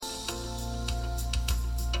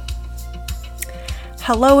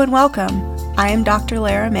Hello and welcome. I am Dr.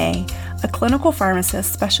 Lara May, a clinical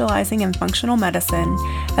pharmacist specializing in functional medicine,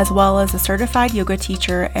 as well as a certified yoga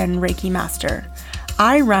teacher and Reiki master.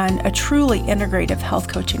 I run a truly integrative health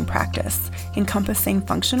coaching practice encompassing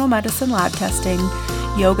functional medicine lab testing,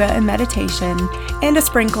 yoga and meditation, and a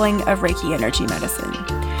sprinkling of Reiki energy medicine.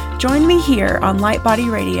 Join me here on Light Body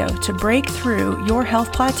Radio to break through your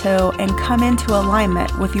health plateau and come into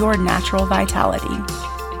alignment with your natural vitality.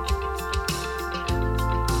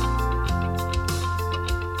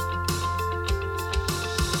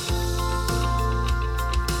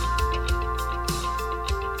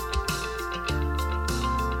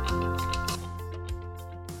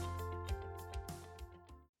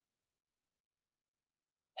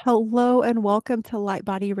 Hello and welcome to Light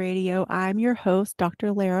Body Radio. I'm your host,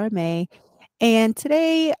 Dr. Lara May. And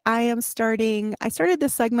today I started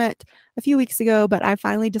this segment a few weeks ago, but I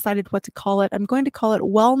finally decided what to call it. I'm going to call it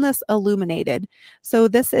Wellness Illuminated. So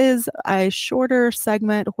this is a shorter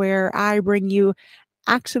segment where I bring you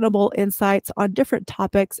actionable insights on different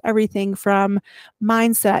topics, everything from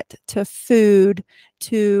mindset to food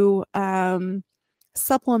to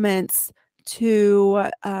supplements to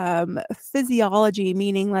physiology,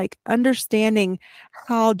 meaning like understanding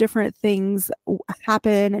how different things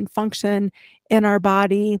happen and function in our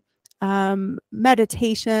body,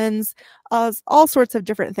 meditations, all sorts of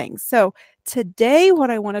different things. So today what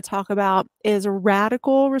I want to talk about is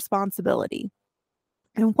radical responsibility.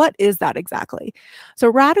 And what is that exactly? So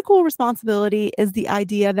radical responsibility is the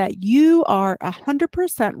idea that you are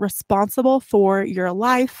 100% responsible for your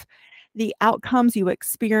life, the outcomes you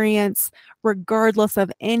experience, regardless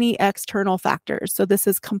of any external factors. So this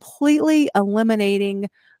is completely eliminating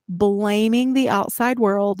blaming the outside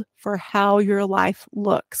world for how your life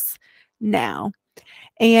looks now.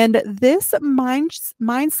 And this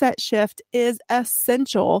mindset shift is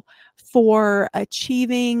essential for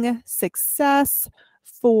achieving success,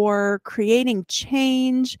 for creating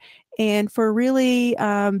change, and for really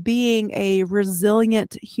being a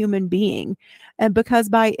resilient human being. And because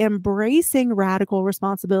by embracing radical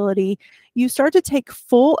responsibility, you start to take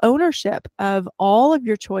full ownership of all of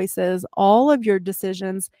your choices, all of your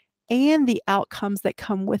decisions, and the outcomes that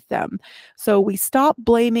come with them. So we stop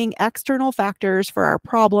blaming external factors for our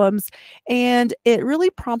problems, and it really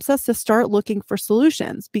prompts us to start looking for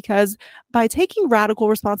solutions, because by taking radical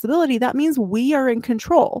responsibility, that means we are in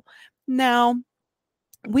control. Now,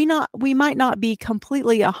 we might not be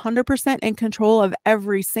completely 100% in control of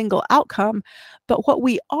every single outcome, but what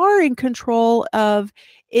we are in control of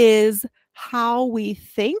is how we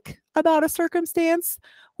think about a circumstance,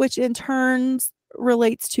 which in turn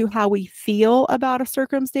relates to how we feel about a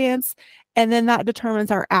circumstance, and then that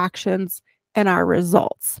determines our actions and our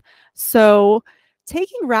results. So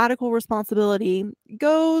taking radical responsibility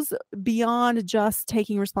goes beyond just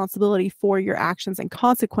taking responsibility for your actions and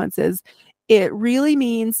consequences. It really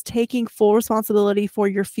means taking full responsibility for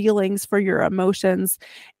your feelings, for your emotions.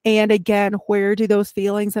 And again, where do those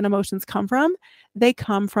feelings and emotions come from? They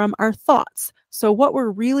come from our thoughts. So what we're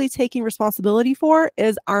really taking responsibility for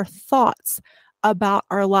is our thoughts about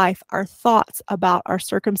our life, our thoughts about our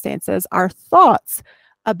circumstances, our thoughts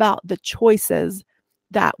about the choices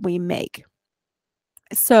that we make.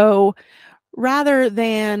 So rather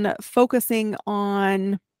than focusing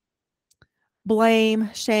on blame,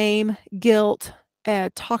 shame, guilt,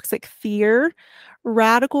 toxic fear,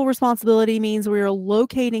 radical responsibility means we are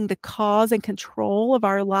locating the cause and control of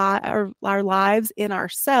our lives in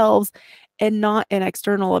ourselves and not in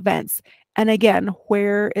external events. And again,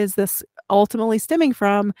 where is this ultimately stemming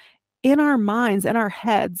from? In our minds, in our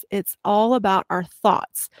heads. It's all about our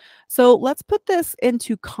thoughts. So let's put this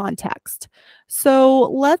into context. So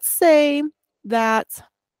let's say that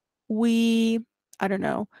I don't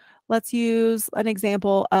know, let's use an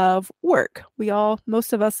example of work.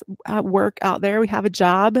 Most of us work out there. We have a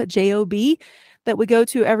job, a job, that we go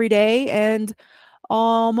to every day, and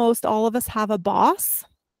almost all of us have a boss.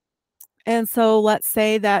 And so let's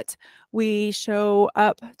say that we show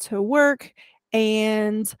up to work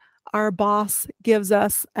and our boss gives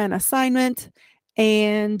us an assignment,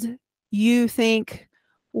 and you think,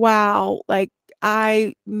 wow, like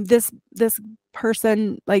this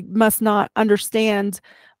person like must not understand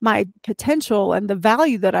my potential and the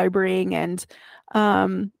value that I bring. And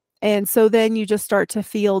so then you just start to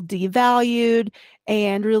feel devalued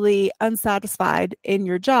and really unsatisfied in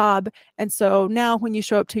your job. And so now when you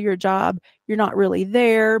show up to your job, you're not really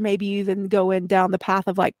there. Maybe you then go down the path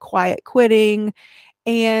of like quiet quitting.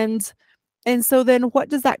 And so then what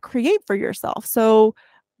does that create for yourself? So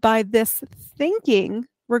by this thinking,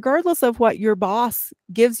 regardless of what your boss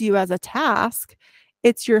gives you as a task,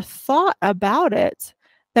 it's your thought about it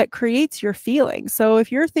that creates your feeling. So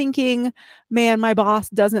if you're thinking, man, my boss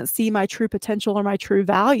doesn't see my true potential or my true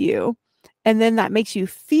value, and then that makes you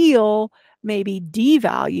feel maybe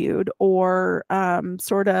devalued or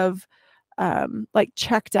sort of like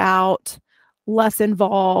checked out, less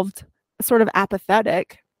involved, sort of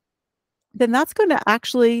apathetic, then that's going to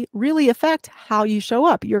actually really affect how you show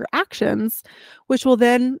up, your actions, which will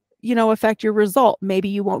then, affect your result. Maybe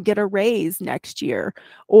you won't get a raise next year,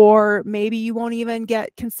 or maybe you won't even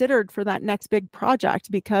get considered for that next big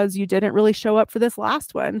project because you didn't really show up for this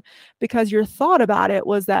last one, because your thought about it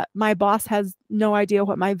was that my boss has no idea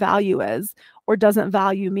what my value is or doesn't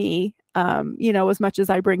value me, as much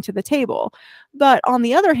as I bring to the table. But on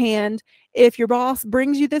the other hand, if your boss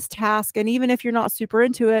brings you this task, and even if you're not super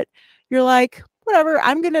into it, you're like, whatever,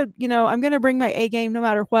 I'm gonna bring my A game no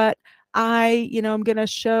matter what. I'm gonna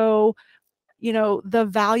show, the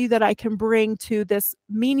value that I can bring to this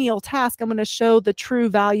menial task. I'm gonna show the true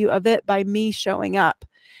value of it by me showing up.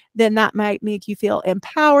 Then that might make you feel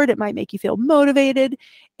empowered. It might make you feel motivated.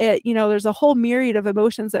 There's a whole myriad of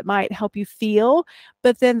emotions that might help you feel,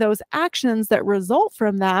 but then those actions that result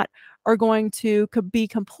from that are going to be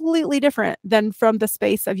completely different than from the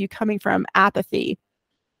space of you coming from apathy.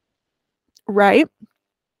 Right?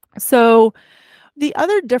 So the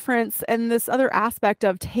other difference and this other aspect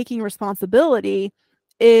of taking responsibility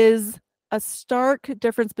is a stark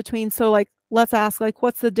difference between, so like, let's ask, like,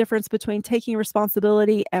 what's the difference between taking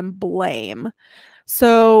responsibility and blame?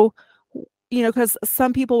 So, because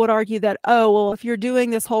some people would argue that, oh, well, if you're doing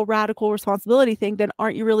this whole radical responsibility thing, then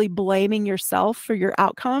aren't you really blaming yourself for your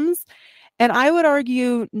outcomes? And I would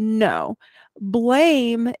argue, no.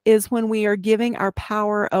 Blame is when we are giving our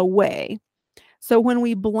power away. So when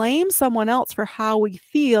we blame someone else for how we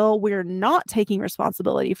feel, we're not taking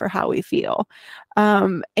responsibility for how we feel.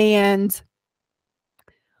 And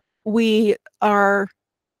we are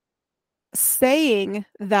saying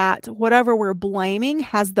that whatever we're blaming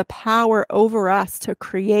has the power over us to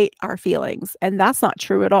create our feelings. And that's not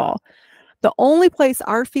true at all. The only place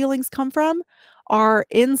our feelings come from are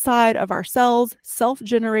inside of ourselves,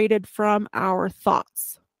 self-generated from our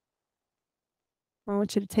thoughts. I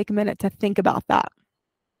want you to take a minute to think about that.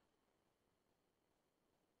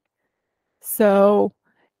 So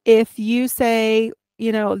if you say,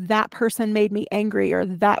 that person made me angry, or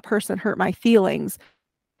that person hurt my feelings,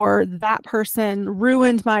 or that person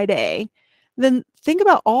ruined my day, then think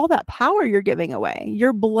about all that power you're giving away.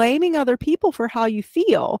 You're blaming other people for how you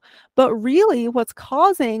feel, but really what's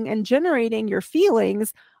causing and generating your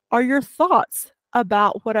feelings are your thoughts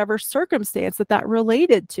about whatever circumstance that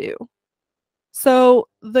related to. So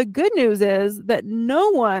the good news is that no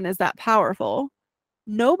one is that powerful.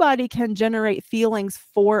 Nobody can generate feelings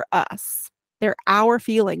for us. They're our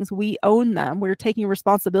feelings. We own them. We're taking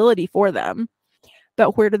responsibility for them.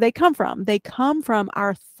 But where do they come from? They come from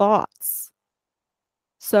our thoughts.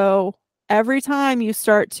 So every time you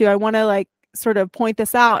start to, I want to like sort of point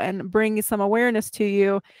this out and bring some awareness to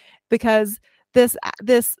you, because this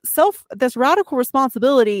radical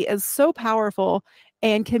responsibility is so powerful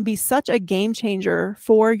and can be such a game changer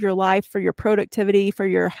for your life, for your productivity, for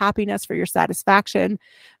your happiness, for your satisfaction,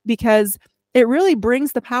 because it really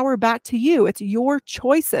brings the power back to you. It's your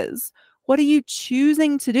choices. What are you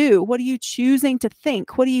choosing to do? What are you choosing to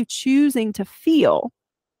think? What are you choosing to feel?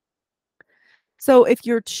 So if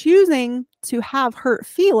you're choosing to have hurt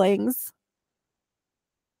feelings,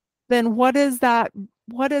 then what does that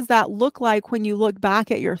look like when you look back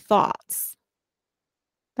at your thoughts?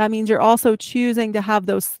 That means you're also choosing to have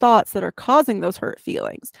those thoughts that are causing those hurt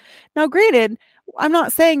feelings. Now, granted, I'm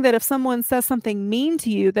not saying that if someone says something mean to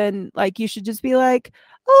you, then like you should just be like,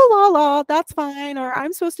 oh, la, that's fine, or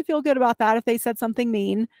I'm supposed to feel good about that if they said something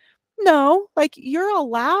mean. No, like you're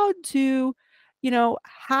allowed to,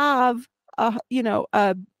 have a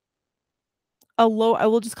low, I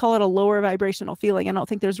will just call it a lower vibrational feeling. I don't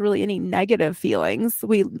think there's really any negative feelings.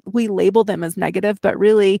 We label them as negative, but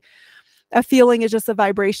really a feeling is just a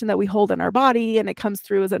vibration that we hold in our body, and it comes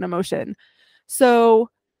through as an emotion. So,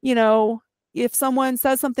 if someone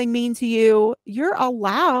says something mean to you, you're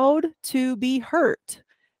allowed to be hurt.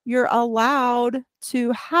 You're allowed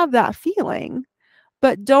to have that feeling,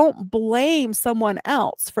 but don't blame someone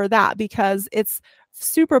else for that, because it's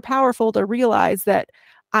super powerful to realize that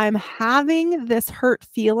I'm having this hurt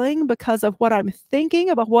feeling because of what I'm thinking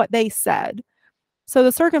about what they said. So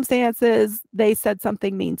the circumstances, they said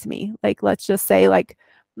something mean to me. Like, let's just say, like,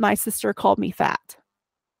 my sister called me fat.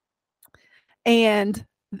 And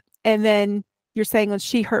then you're saying, well,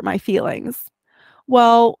 she hurt my feelings.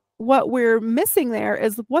 Well, what we're missing there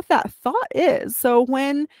is what that thought is. So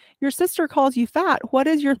when your sister calls you fat, what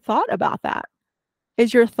is your thought about that?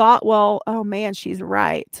 Is your thought, well, oh man, she's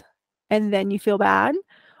right, and then you feel bad?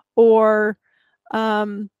 Or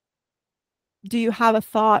um, do you have a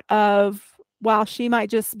thought of, wow, she might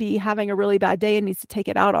just be having a really bad day and needs to take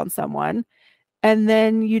it out on someone, and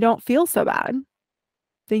then you don't feel so bad?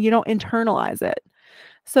 Then you don't internalize it.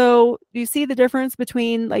 So, do you see the difference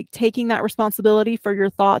between like taking that responsibility for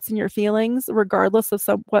your thoughts and your feelings, regardless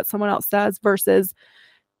of what someone else does, versus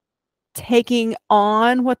taking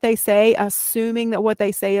on what they say, assuming that what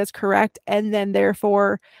they say is correct, and then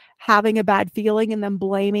therefore having a bad feeling and then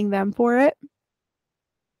blaming them for it?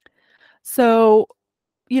 So,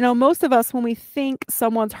 most of us, when we think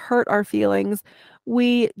someone's hurt our feelings,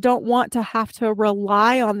 we don't want to have to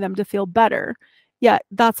rely on them to feel better. Yet,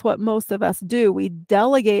 that's what most of us do. We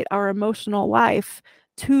delegate our emotional life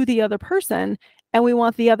to the other person, and we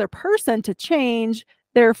want the other person to change,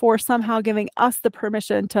 therefore, somehow giving us the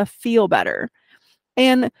permission to feel better.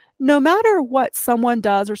 And no matter what someone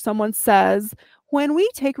does or someone says, when we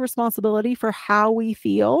take responsibility for how we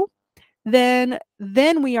feel, then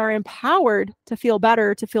we are empowered to feel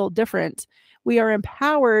better, to feel different. We are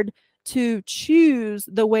empowered to choose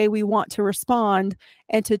the way we want to respond,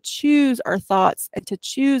 and to choose our thoughts and to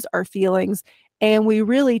choose our feelings, and we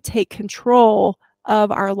really take control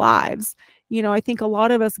of our lives. I think a lot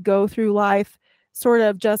of us go through life sort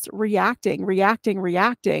of just reacting,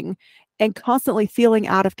 and constantly feeling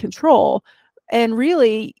out of control. And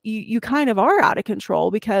really, you kind of are out of control,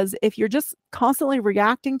 because if you're just constantly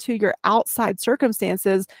reacting to your outside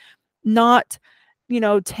circumstances, not,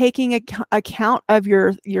 taking account of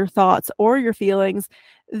your thoughts or your feelings,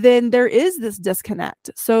 then there is this disconnect.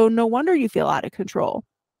 So no wonder you feel out of control.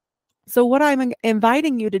 So, what I'm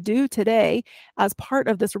inviting you to do today, as part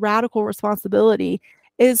of this radical responsibility,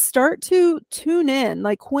 is start to tune in.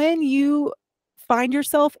 Like when you find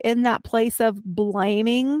yourself in that place of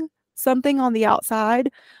blaming something on the outside,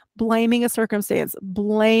 blaming a circumstance,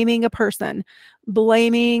 blaming a person,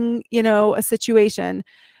 blaming, a situation,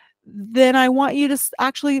 then I want you to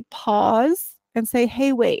actually pause and say,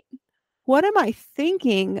 hey, wait, what am I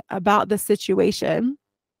thinking about the situation?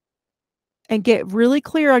 And get really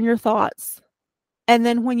clear on your thoughts. And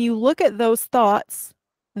then when you look at those thoughts,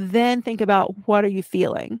 then think about, what are you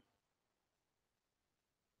feeling?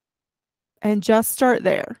 And just start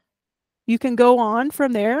there. You can go on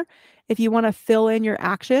from there if you want to fill in your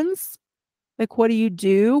actions. Like, what do you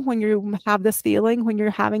do when you have this feeling, when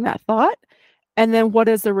you're having that thought? And then what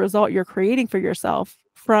is the result you're creating for yourself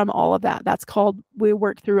from all of that? That's called, we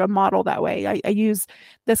work through a model that way. I use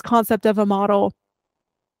this concept of a model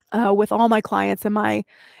with all my clients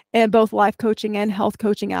and both life coaching and health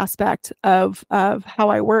coaching aspect of how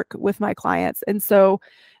I work with my clients. And so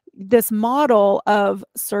this model of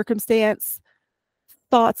circumstance,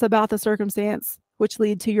 thoughts about the circumstance, which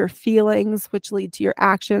lead to your feelings, which lead to your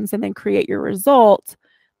actions, and then create your result.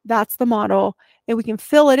 That's the model. And we can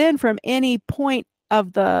fill it in from any point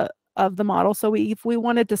of the model. So if we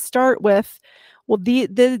wanted to start with, well,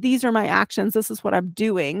 these are my actions, this is what I'm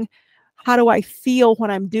doing. How do I feel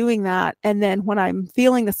when I'm doing that? And then when I'm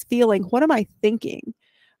feeling this feeling, what am I thinking?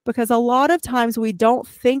 Because a lot of times we don't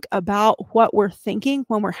think about what we're thinking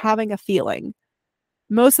when we're having a feeling.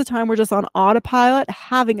 Most of the time, we're just on autopilot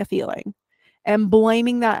having a feeling and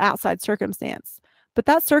blaming that outside circumstance. But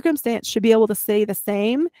that circumstance should be able to stay the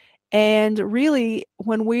same. And really,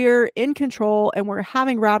 when we're in control and we're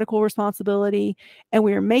having radical responsibility and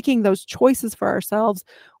we're making those choices for ourselves,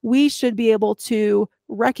 we should be able to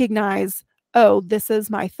recognize, oh, this is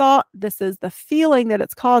my thought. This is the feeling that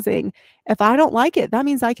it's causing. If I don't like it, that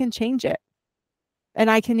means I can change it. And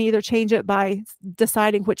I can either change it by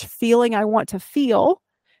deciding which feeling I want to feel,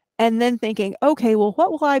 and then thinking, okay, well,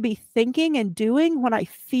 what will I be thinking and doing when I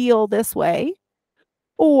feel this way?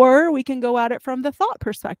 Or we can go at it from the thought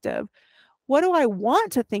perspective. What do I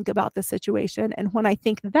want to think about the situation? And when I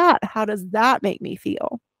think that, how does that make me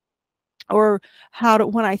feel? Or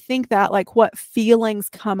when I think that, like, what feelings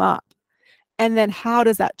come up? And then how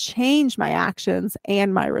does that change my actions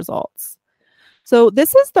and my results? So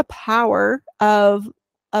this is the power of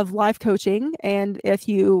life coaching. And if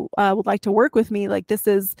you would like to work with me, like, this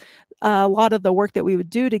is a lot of the work that we would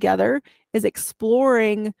do together, is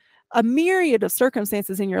exploring a myriad of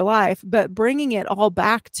circumstances in your life, but bringing it all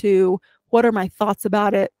back to, what are my thoughts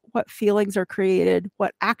about it? What feelings are created?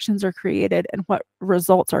 What actions are created? And what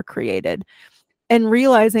results are created? And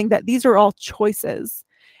realizing that these are all choices.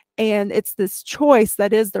 And it's this choice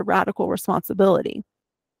that is the radical responsibility.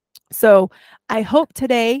 So I hope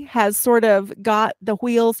today has sort of got the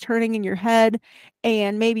wheels turning in your head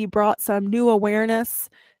and maybe brought some new awareness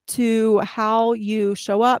to how you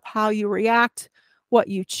show up, how you react, what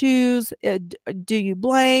you choose. Do you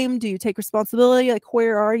blame? Do you take responsibility? Like,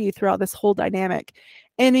 where are you throughout this whole dynamic?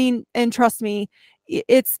 I mean, and trust me,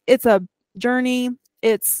 it's a journey.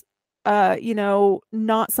 It's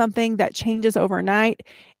not something that changes overnight.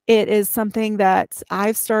 It is something that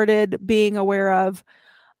I've started being aware of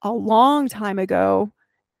a long time ago,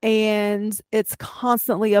 and it's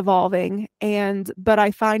constantly evolving. But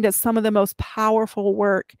I find it some of the most powerful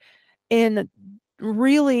work in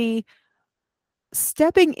really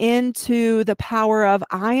stepping into the power of,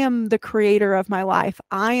 I am the creator of my life,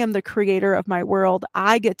 I am the creator of my world,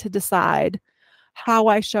 I get to decide how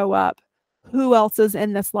I show up, who else is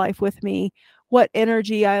in this life with me, what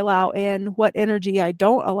energy I allow in, what energy I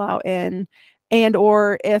don't allow in, and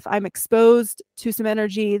or if I'm exposed to some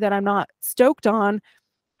energy that I'm not stoked on,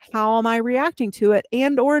 how am I reacting to it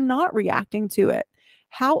and or not reacting to it?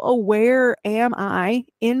 How aware am I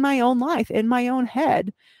in my own life, in my own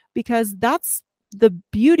head? Because that's the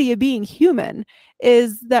beauty of being human,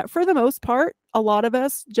 is that for the most part, a lot of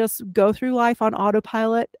us just go through life on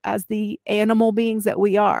autopilot as the animal beings that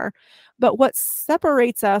we are. But what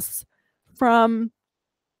separates us from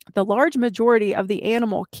the large majority of the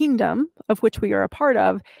animal kingdom, of which we are a part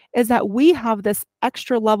of, is that we have this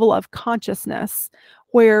extra level of consciousness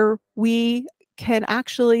where we can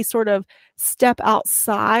actually sort of step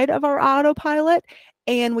outside of our autopilot,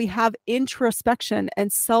 and we have introspection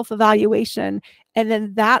and self evaluation. And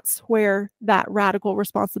then that's where that radical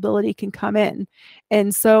responsibility can come in.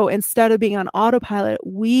 And so instead of being on autopilot,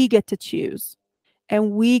 we get to choose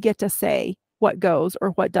and we get to say what goes or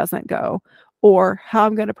what doesn't go, or how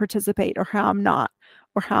I'm going to participate or how I'm not,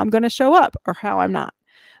 or how I'm going to show up or how I'm not.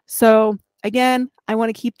 So, again, I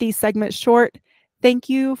want to keep these segments short. Thank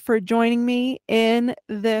you for joining me in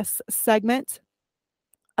this segment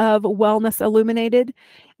of Wellness Illuminated.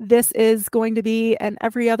 This is going to be an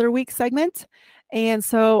every other week segment. And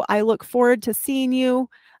so I look forward to seeing you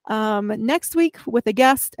next week with a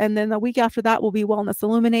guest. And then the week after that will be Wellness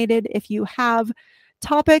Illuminated. If you have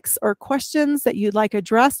topics or questions that you'd like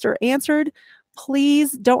addressed or answered,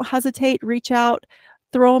 please don't hesitate, reach out,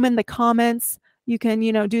 throw them in the comments. You can,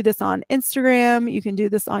 do this on Instagram. You can do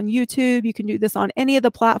this on YouTube. You can do this on any of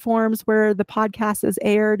the platforms where the podcast is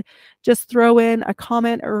aired. Just throw in a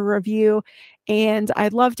comment or a review, and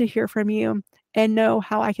I'd love to hear from you and know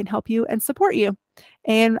how I can help you and support you.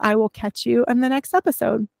 And I will catch you in the next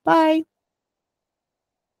episode. Bye.